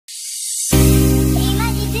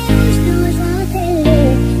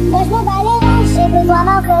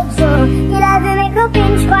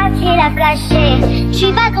je crois que tu l'as flashé. Je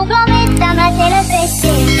suis pas ton plan mais t'as maté le PC.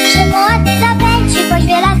 Je réponds à tes appels, tu crois que je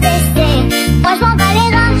vais la fester. Moi je m'en bats les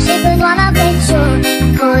reins, j'ai besoin d'un pécho.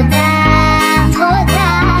 Trop tard,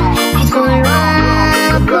 t'es trop loin,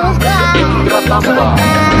 pourquoi? Trop tard,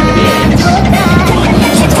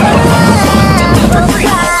 j'ai trop loin,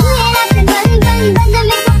 pourquoi?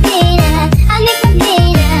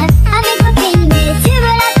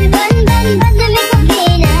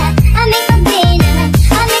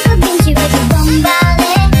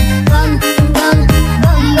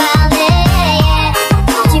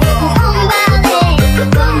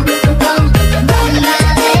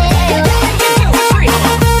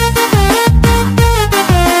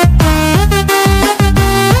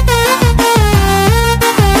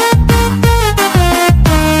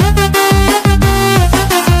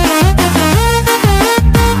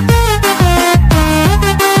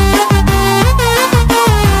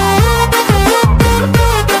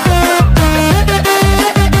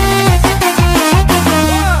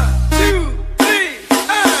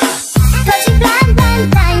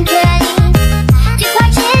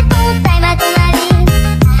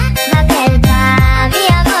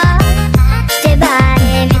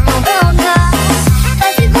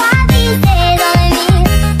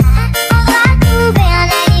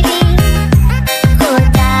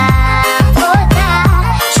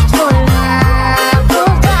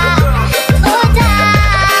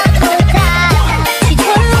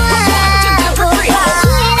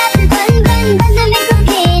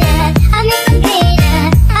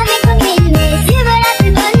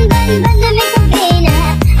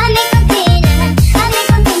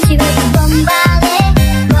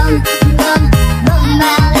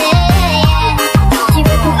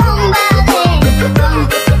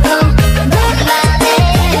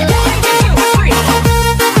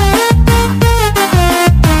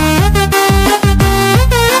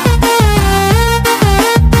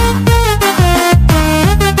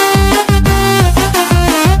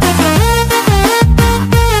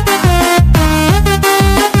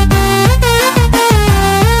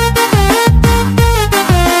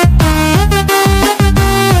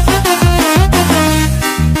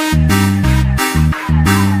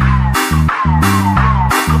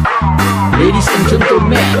 Ladies and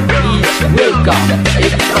gentlemen, please welcome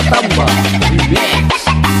Edi Pratamba Remix.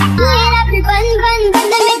 Tu es la plus bonne de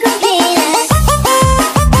mes copines.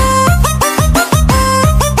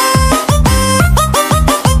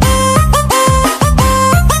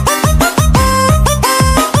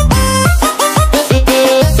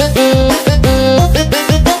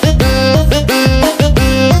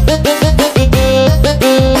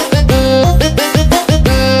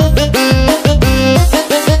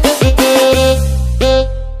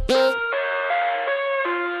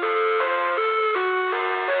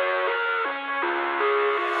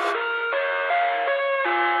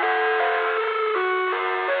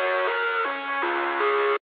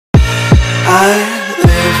 I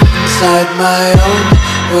live inside my own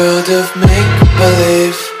world of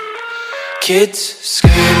make-believe. Kids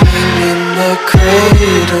screaming in their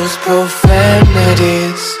cradles,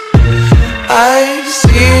 profanities. I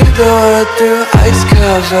see the world through ice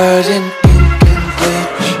covered in ink and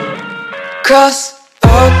bleach. Cross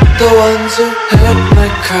out the ones who heard my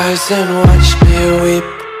cries and watched me weep.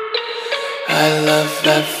 I love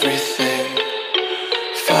everything.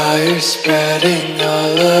 Fire spreading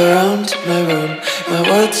all around my room. My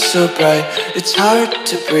world's so bright, it's hard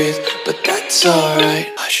to breathe, but that's alright.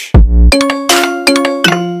 Hush.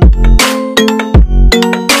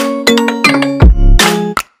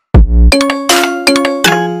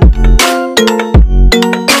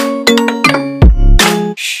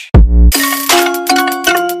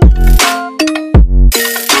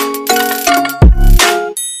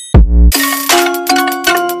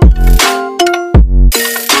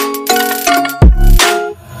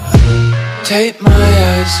 Take my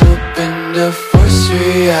eyes open to force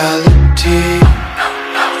reality.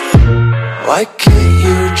 Why can't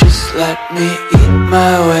you just let me eat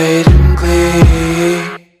my weight in glee?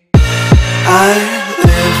 I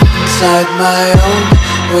live inside my own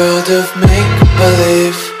world of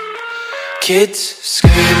make-believe. Kids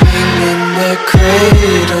screaming in their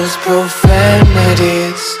cradles,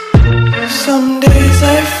 profanities. Some days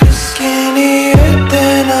I feel skinnier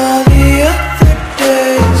than all the other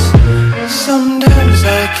days. Sometimes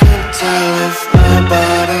I can't tell if my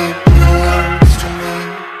body belongs to me.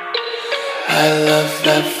 I love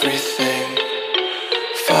everything.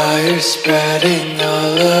 Fire spreading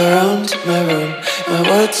all around my room. My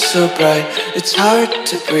world's so bright, it's hard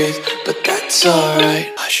to breathe, but that's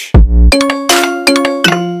alright. Hush.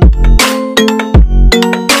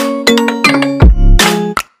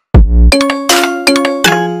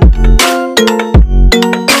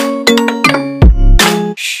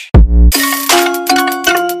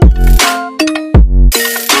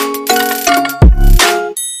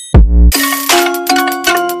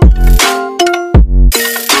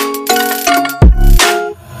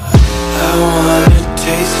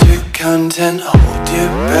 your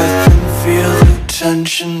breath and feel the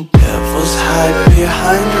tension. Devils hide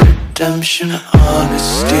behind redemption.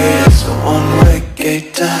 Honesty is a one-way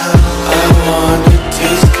gate to hell. I wanna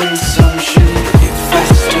taste consumption. Breathe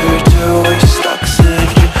faster to waste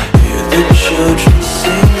oxygen. Hear the children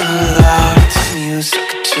sing aloud. It's music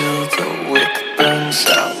till the wick burns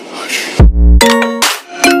out.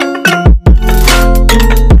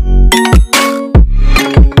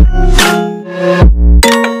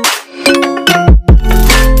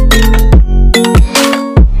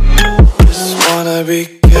 Be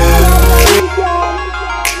careful.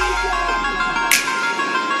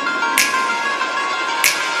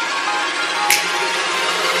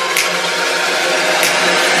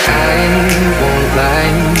 I won't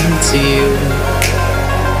lie to you.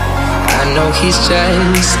 I know he's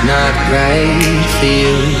just not right for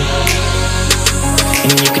you.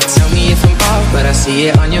 And you could tell me if I'm off, but I see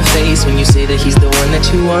it on your face when you say that he's the one that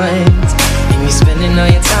you want. And you're spending all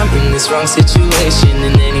your time in this wrong situation,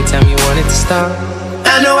 and anytime you want it to stop,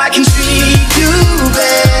 I know I can treat you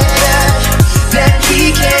better than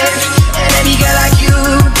he can. And any girl like you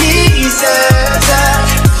deserves a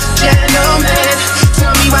gentleman.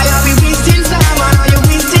 Tell me why are we wasting time on all your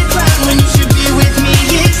wasted pride when you should be with me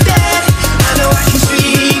instead. I know I can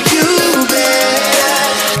treat you better,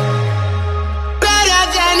 better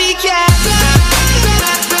than he can.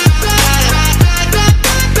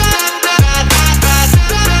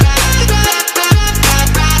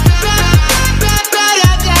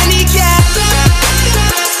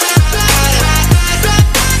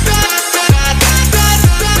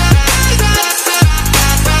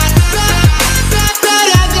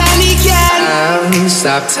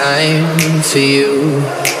 Stop time for you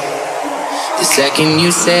the second you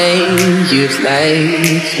say you'd like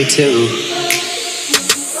me to.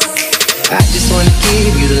 I just wanna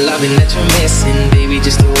give you the loving that you're missing, baby.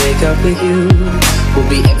 Just to wake up with you will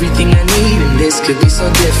be everything I need, and this could be so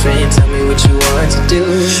different. Tell me what you want to do,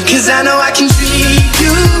 'cause I know I can treat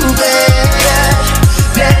you better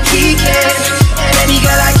than he can. And any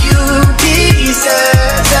girl like you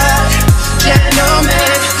deserves a gentleman.